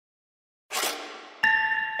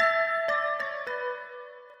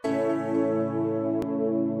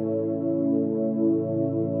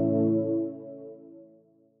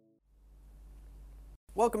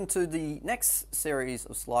Welcome to the next series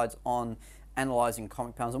of slides on analysing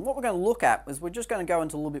comic panels, and what we're going to look at is we're just going to go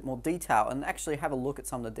into a little bit more detail and actually have a look at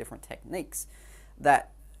some of the different techniques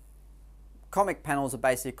that comic panels are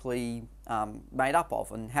basically made up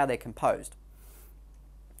of and how they're composed.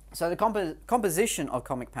 So the composition of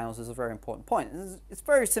comic panels is a very important point. It's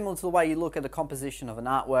very similar to the way you look at the composition of an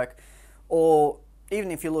artwork, or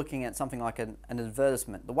even if you're looking at something like an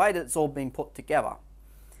advertisement, the way that it's all been put together.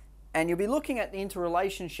 And you'll be looking at the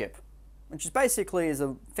interrelationship, which is basically is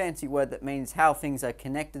a fancy word that means how things are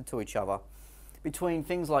connected to each other between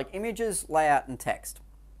things like images, layout, and text.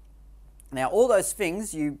 Now, all those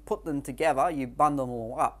things, you put them together, you bundle them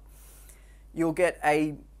all up, you'll get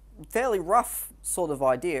a fairly rough sort of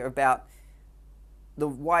idea about the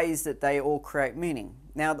ways that they all create meaning.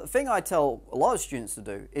 Now, the thing I tell a lot of students to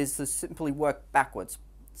do is to simply work backwards.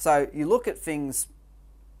 So you look at things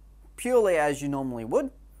purely as you normally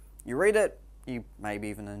would. You read it, you maybe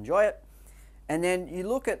even enjoy it, and then you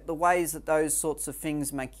look at the ways that those sorts of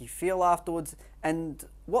things make you feel afterwards, and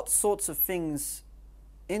what sorts of things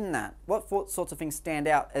in that, what sorts of things stand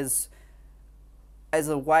out as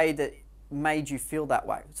a way that made you feel that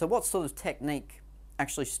way. So what sort of technique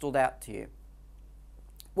actually stood out to you?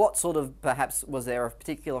 What sort of, perhaps, was there a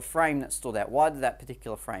particular frame that stood out? Why did that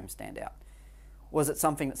particular frame stand out? Was it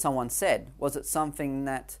something that someone said? Was it something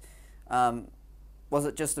that was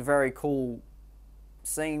it just a very cool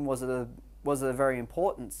scene? Was it a very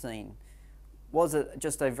important scene? Was it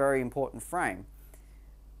just a very important frame?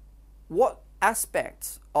 What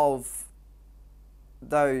aspects of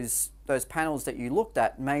those panels that you looked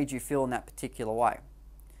at made you feel in that particular way?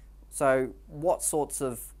 So what sorts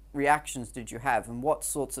of reactions did you have, and what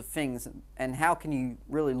sorts of things, and how can you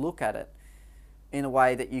really look at it in a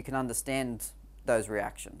way that you can understand those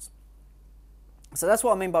reactions? So that's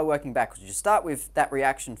what I mean by working backwards. You start with that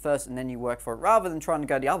reaction first and then you work for it, rather than trying to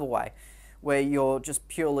go the other way where you're just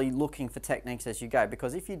purely looking for techniques as you go,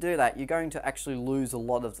 because if you do that, you're going to actually lose a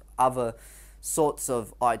lot of other sorts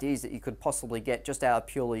of ideas that you could possibly get just out of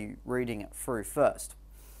purely reading it through first.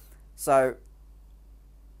 So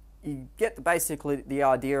you get basically the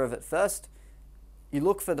idea of it first, you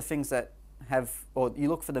look for the things that have, or you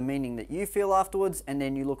look for the meaning that you feel afterwards, and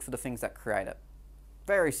then you look for the things that create it.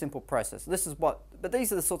 Very simple process. This is but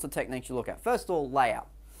these are the sorts of techniques you look at. First of all, layout.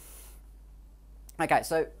 Okay,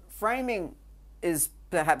 so framing is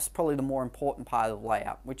perhaps probably the more important part of the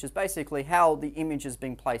layout, which is basically how the image is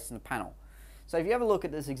being placed in the panel. So if you have a look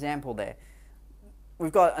at this example there,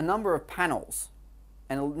 we've got a number of panels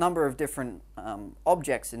and a number of different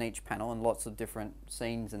objects in each panel, and lots of different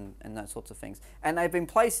scenes and those sorts of things. And they've been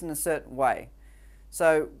placed in a certain way.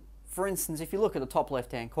 So for instance, if you look at the top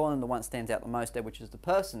left-hand corner, the one that stands out the most there, which is the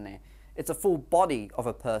person there, it's a full body of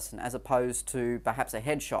a person as opposed to perhaps a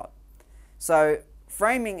headshot. So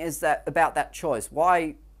framing is about that choice.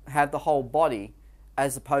 Why have the whole body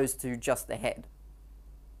as opposed to just the head?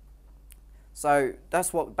 So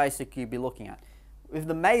that's what basically you'd be looking at. With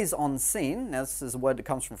the mise en scene, now this is a word that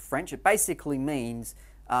comes from French, it basically means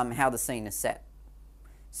how the scene is set.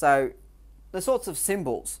 So the sorts of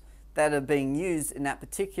symbols that are being used in that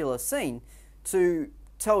particular scene to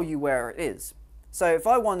tell you where it is. So if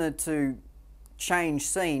I wanted to change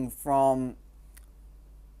scene from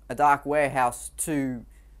a dark warehouse to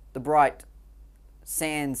the bright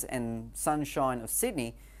sands and sunshine of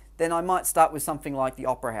Sydney, then I might start with something like the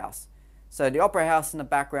Opera House. So the Opera House in the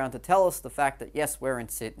background to tell us the fact that yes, we're in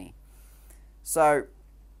Sydney. So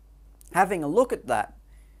having a look at that,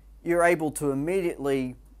 you're able to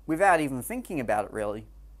immediately, without even thinking about it really,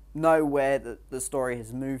 know where the story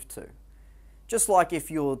has moved to. Just like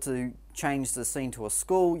if you were to change the scene to a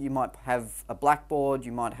school, you might have a blackboard,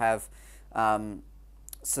 you might have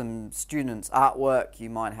some students' artwork, you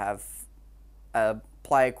might have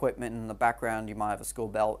play equipment in the background, you might have a school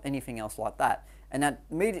bell, anything else like that. And that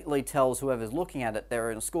immediately tells whoever's looking at it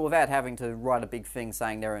they're in a school without having to write a big thing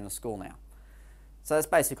saying they're in a school now. So that's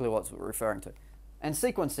basically what we're referring to. And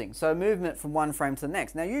sequencing, so movement from one frame to the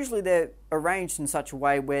next. Now usually they're arranged in such a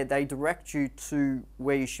way where they direct you to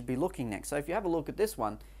where you should be looking next. So if you have a look at this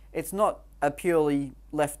one, it's not a purely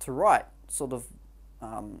left to right sort of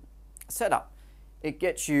setup. It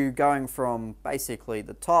gets you going from basically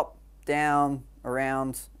the top, down,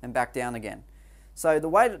 around, and back down again. So the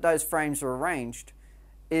way that those frames are arranged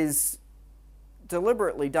is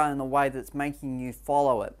deliberately done in a way that's making you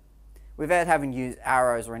follow it without having to use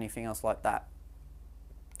arrows or anything else like that.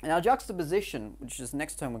 Now juxtaposition, which is the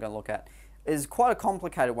next term we're going to look at, is quite a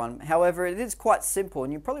complicated one. However, it is quite simple,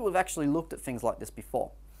 and you probably would have actually looked at things like this before.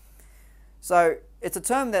 So it's a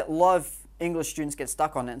term that a lot of English students get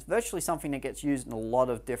stuck on, and it's virtually something that gets used in a lot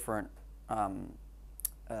of different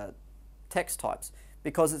text types,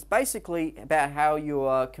 because it's basically about how you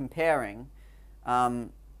are comparing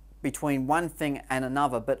between one thing and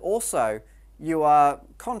another, but also you are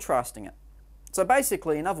contrasting it. So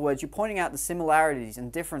basically, in other words, you're pointing out the similarities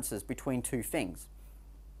and differences between two things.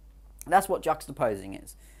 That's what juxtaposing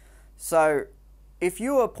is. So if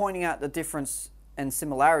you are pointing out the difference and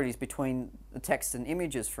similarities between the text and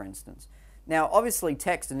images, for instance. Now, obviously,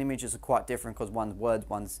 text and images are quite different because one's words,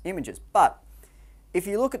 one's images. But if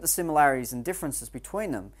you look at the similarities and differences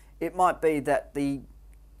between them, it might be that the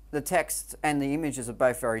text and the images are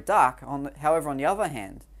both very dark. However, on the other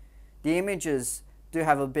hand, the images do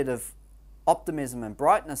have a bit of optimism and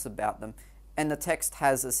brightness about them, and the text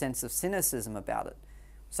has a sense of cynicism about it.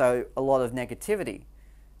 So a lot of negativity.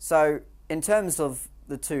 So in terms of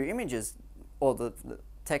the two images, or the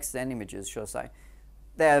text and images, should I say,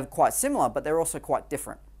 they're quite similar, but they're also quite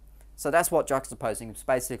different. So that's what juxtaposing is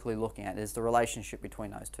basically looking at, is the relationship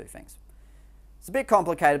between those two things. It's a bit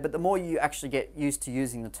complicated, but the more you actually get used to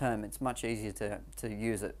using the term, it's much easier to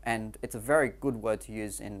use it. And it's a very good word to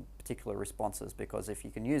use in particular responses, because if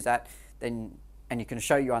you can use that, then, and you can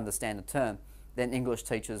show you understand the term, then English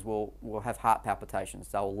teachers will have heart palpitations.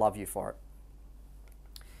 They'll love you for it.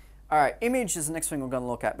 All right, image is the next thing we're going to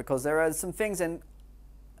look at, because there are some things, and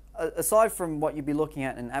aside from what you'd be looking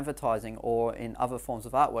at in advertising or in other forms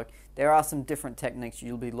of artwork, there are some different techniques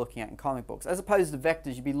you'll be looking at in comic books. As opposed to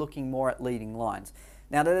vectors, you'd be looking more at leading lines.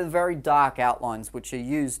 Now, they're the very dark outlines which are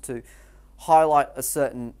used to highlight a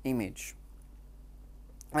certain image.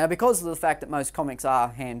 Now, because of the fact that most comics are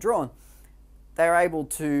hand-drawn, they're able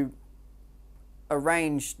to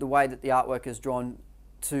arrange the way that the artwork is drawn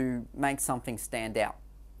to make something stand out.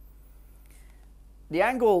 The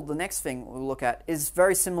angle, the next thing we'll look at, is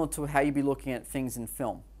very similar to how you'd be looking at things in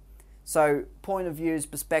film. So point of views,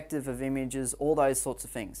 perspective of images, all those sorts of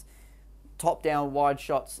things. Top down, wide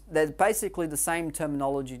shots, they're basically the same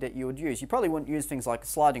terminology that you would use. You probably wouldn't use things like a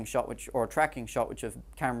sliding shot or a tracking shot, which have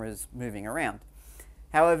cameras moving around.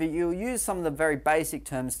 However, you'll use some of the very basic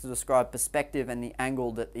terms to describe perspective and the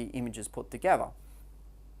angle that the image is put together.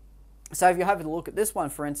 So if you have a look at this one,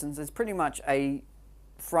 for instance, it's pretty much a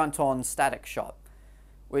front-on static shot,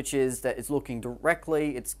 which is that it's looking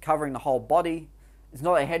directly, it's covering the whole body. It's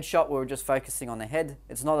not a head shot where we're just focusing on the head.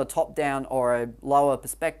 It's not a top-down or a lower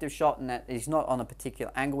perspective shot, and that he's not on a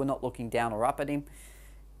particular angle. We're not looking down or up at him.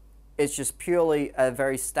 It's just purely a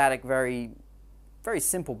very static, very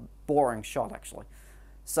simple, boring shot, actually.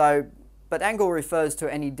 So, but angle refers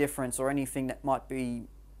to any difference or anything that might be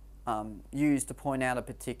used to point out a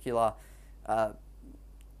particular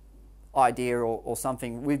idea or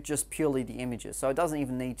something with just purely the images. So it doesn't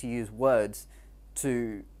even need to use words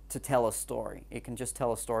to tell a story. It can just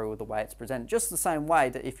tell a story with the way it's presented. Just the same way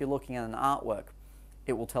that if you're looking at an artwork,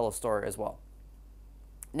 it will tell a story as well.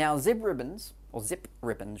 Now, zip ribbons,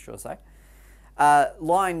 should I say,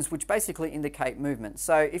 lines which basically indicate movement.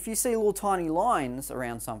 So if you see little tiny lines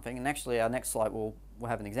around something, and actually our next slide we'll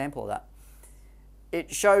have an example of that,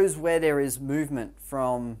 it shows where there is movement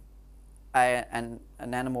from an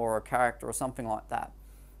animal or a character or something like that.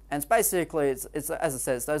 And it's basically, it's as it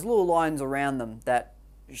says, those little lines around them that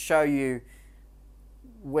show you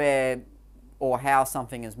where or how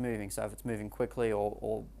something is moving. So if it's moving quickly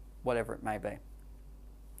or whatever it may be.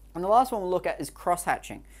 And the last one we'll look at is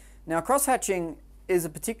cross-hatching. Now, cross-hatching is a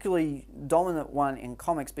particularly dominant one in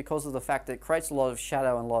comics because of the fact that it creates a lot of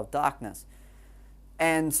shadow and a lot of darkness.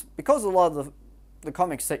 And because a lot of the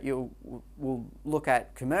comics that you will look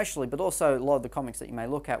at commercially, but also a lot of the comics that you may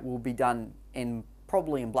look at will be done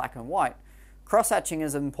probably in black and white. Cross-hatching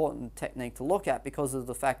is an important technique to look at because of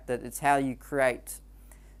the fact that it's how you create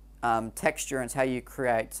texture, and it's how you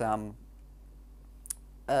create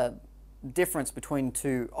difference between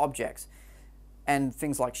two objects, and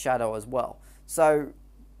things like shadow as well. So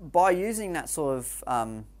by using that sort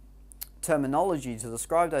of terminology to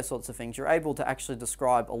describe those sorts of things, you're able to actually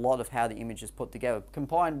describe a lot of how the image is put together,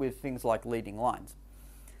 combined with things like leading lines.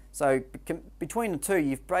 So between the two,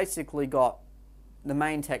 you've basically got the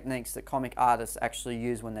main techniques that comic artists actually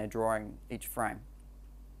use when they're drawing each frame.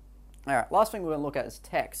 All right, last thing we're going to look at is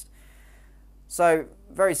text. So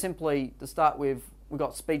very simply, to start with, we've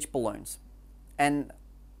got speech balloons. And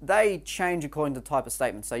they change according to the type of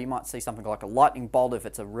statement. So you might see something like a lightning bolt if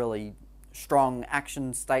it's a really strong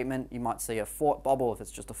action statement. You might see a thought bubble if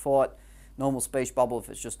it's just a thought, normal speech bubble if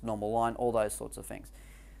it's just a normal line, all those sorts of things.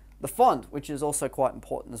 The font, which is also quite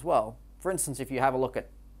important as well. For instance, if you have a look at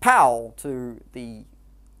PAL to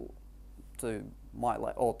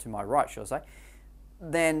my right, should I say,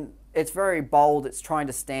 then it's very bold, it's trying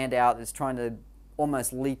to stand out, it's trying to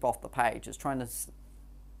almost leap off the page, it's trying to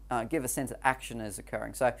give a sense that action is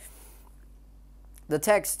occurring. So the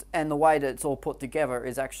text and the way that it's all put together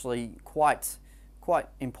is actually quite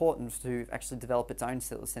important to actually develop its own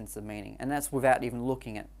sense of meaning, and that's without even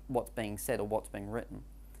looking at what's being said or what's being written.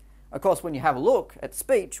 Of course, when you have a look at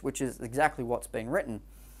speech, which is exactly what's being written,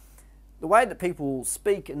 the way that people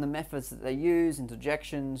speak and the methods that they use,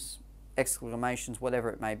 interjections, exclamations, whatever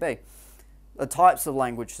it may be, the types of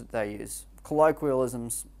language that they use,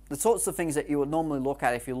 colloquialisms, the sorts of things that you would normally look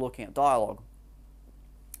at if you're looking at dialogue,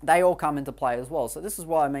 they all come into play as well. So this is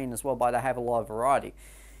what I mean as well by they have a lot of variety.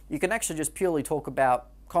 You can actually just purely talk about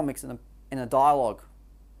comics in a dialogue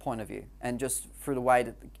point of view, and just through the way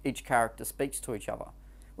that each character speaks to each other,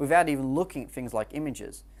 without even looking at things like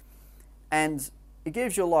images. And it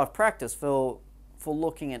gives you a lot of practice for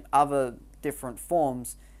looking at other different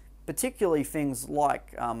forms, particularly things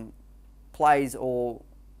like plays or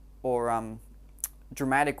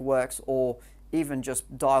dramatic works, or even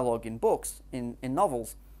just dialogue in books, in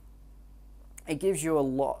novels. It gives you a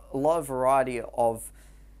lot of variety of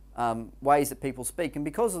ways that people speak, and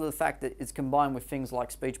because of the fact that it's combined with things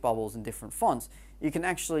like speech bubbles and different fonts, you can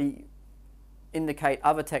actually indicate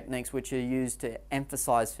other techniques which are used to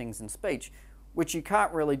emphasize things in speech, which you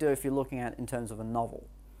can't really do if you're looking at it in terms of a novel,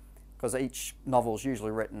 because each novel is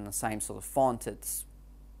usually written in the same sort of font. It's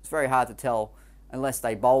very hard to tell unless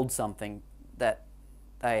they bold something that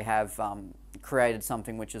they have created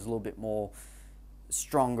something which is a little bit more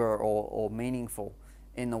stronger or meaningful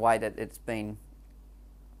in the way that it's been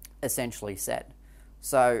essentially said.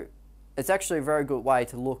 So it's actually a very good way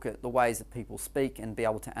to look at the ways that people speak and be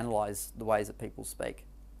able to analyze the ways that people speak.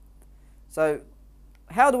 So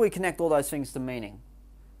how do we connect all those things to meaning?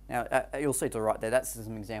 Now, you'll see to the right there, that's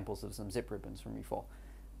some examples of some zip ribbons from before.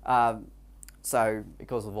 So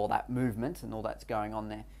because of all that movement and all that's going on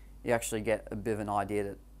there, you actually get a bit of an idea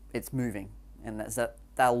that it's moving, and there's that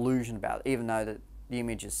illusion about it. Even though that the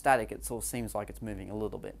image is static, it sort of seems like it's moving a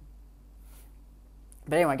little bit.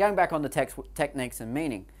 But anyway, going back on the techniques and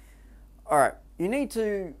meaning. Alright, you need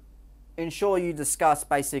to ensure you discuss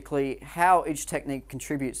basically how each technique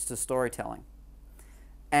contributes to storytelling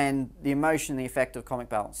and the emotion and the effect of comic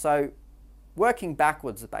balance. So working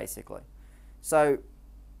backwards basically. So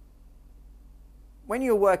when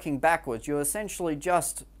you're working backwards, you're essentially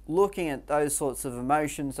just looking at those sorts of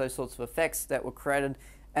emotions, those sorts of effects that were created,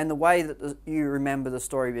 and the way that you remember the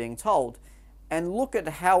story being told, and look at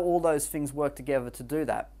how all those things work together to do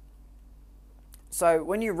that. So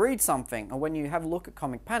when you read something, or when you have a look at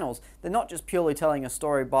comic panels, they're not just purely telling a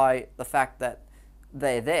story by the fact that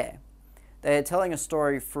they're there. They're telling a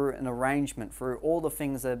story through an arrangement, through all the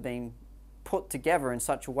things that have been put together in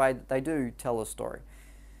such a way that they do tell a story.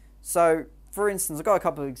 So, for instance, I've got a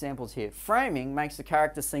couple of examples here. Framing makes the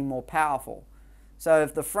character seem more powerful. So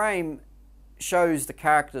if the frame shows the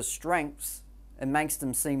character's strengths and makes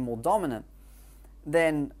them seem more dominant,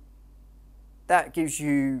 then that gives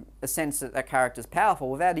you a sense that that character's powerful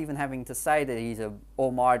without even having to say that he's an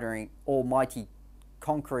almighty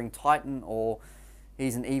conquering titan, or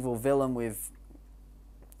he's an evil villain with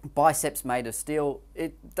biceps made of steel.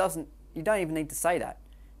 You don't even need to say that.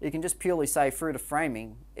 You can just purely say through the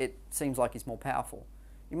framing, it seems like he's more powerful.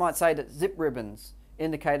 You might say that zip ribbons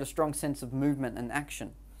indicate a strong sense of movement and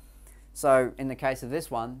action. So in the case of this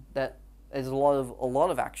one, that there's a lot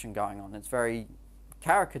of action going on. It's very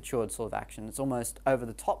caricatured sort of action. It's almost over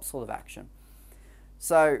the top sort of action.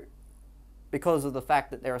 So because of the fact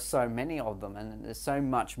that there are so many of them and there's so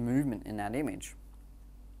much movement in that image,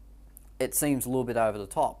 it seems a little bit over the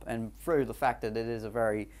top. And through the fact that it is a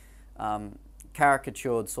very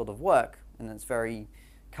caricatured sort of work, and it's very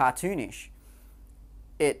cartoonish,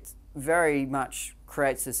 it very much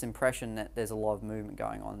creates this impression that there's a lot of movement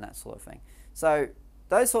going on and that sort of thing. So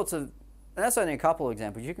those sorts of, and that's only a couple of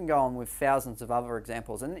examples. You can go on with thousands of other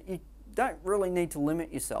examples, and you don't really need to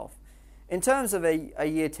limit yourself. In terms of a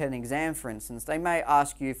Year 10 exam, for instance, they may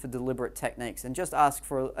ask you for deliberate techniques and just ask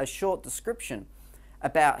for a short description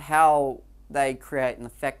about how they create an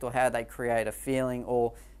effect, or how they create a feeling,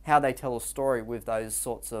 or how they tell a story with those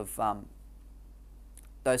sorts of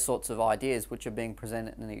ideas which are being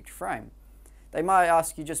presented in each frame. They might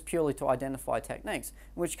ask you just purely to identify techniques,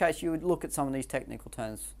 in which case you would look at some of these technical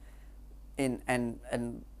terms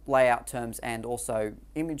and layout terms and also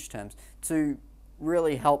image terms to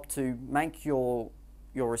really help to make your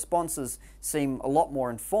responses seem a lot more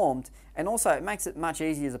informed, and also it makes it much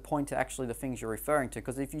easier to point to actually the things you're referring to,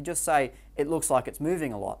 because if you just say it looks like it's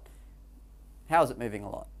moving a lot, how is it moving a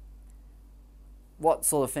lot? What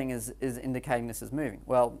sort of thing is indicating this is moving?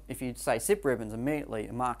 Well, if you say zip ribbons, immediately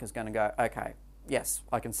a marker's going to go, okay, yes,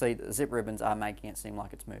 I can see that the zip ribbons are making it seem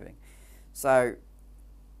like it's moving. So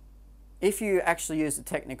if you actually use a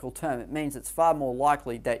technical term, it means it's far more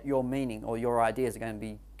likely that your meaning or your ideas are going to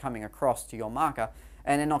be coming across to your marker,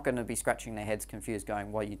 and they're not going to be scratching their heads confused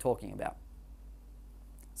going, what are you talking about?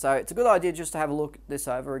 So it's a good idea just to have a look at this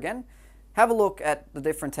over again. Have a look at the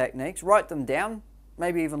different techniques, write them down,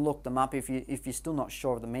 maybe even look them up if you're still not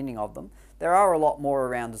sure of the meaning of them. There are a lot more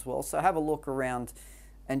around as well, so have a look around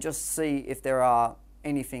and just see if there are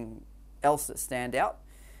anything else that stand out.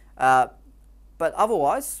 But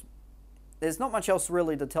otherwise, there's not much else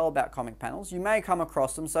really to tell about comic panels. You may come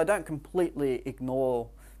across them, so don't completely ignore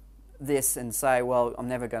this and say, well, I'm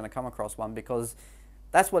never going to come across one, because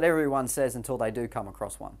that's what everyone says until they do come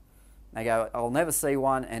across one. They go, I'll never see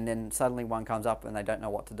one, and then suddenly one comes up and they don't know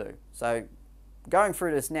what to do. So going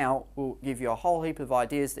through this now will give you a whole heap of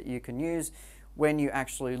ideas that you can use when you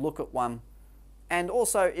actually look at one. And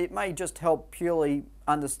also it may just help purely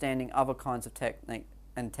understanding other kinds of technique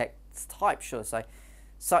and text types, should I say,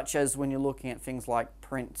 such as when you're looking at things like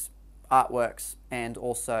print, artworks, and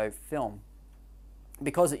also film,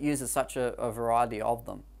 because it uses such a variety of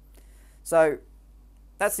them. So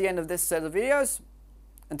that's the end of this set of videos.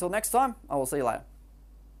 Until next time, I will see you later.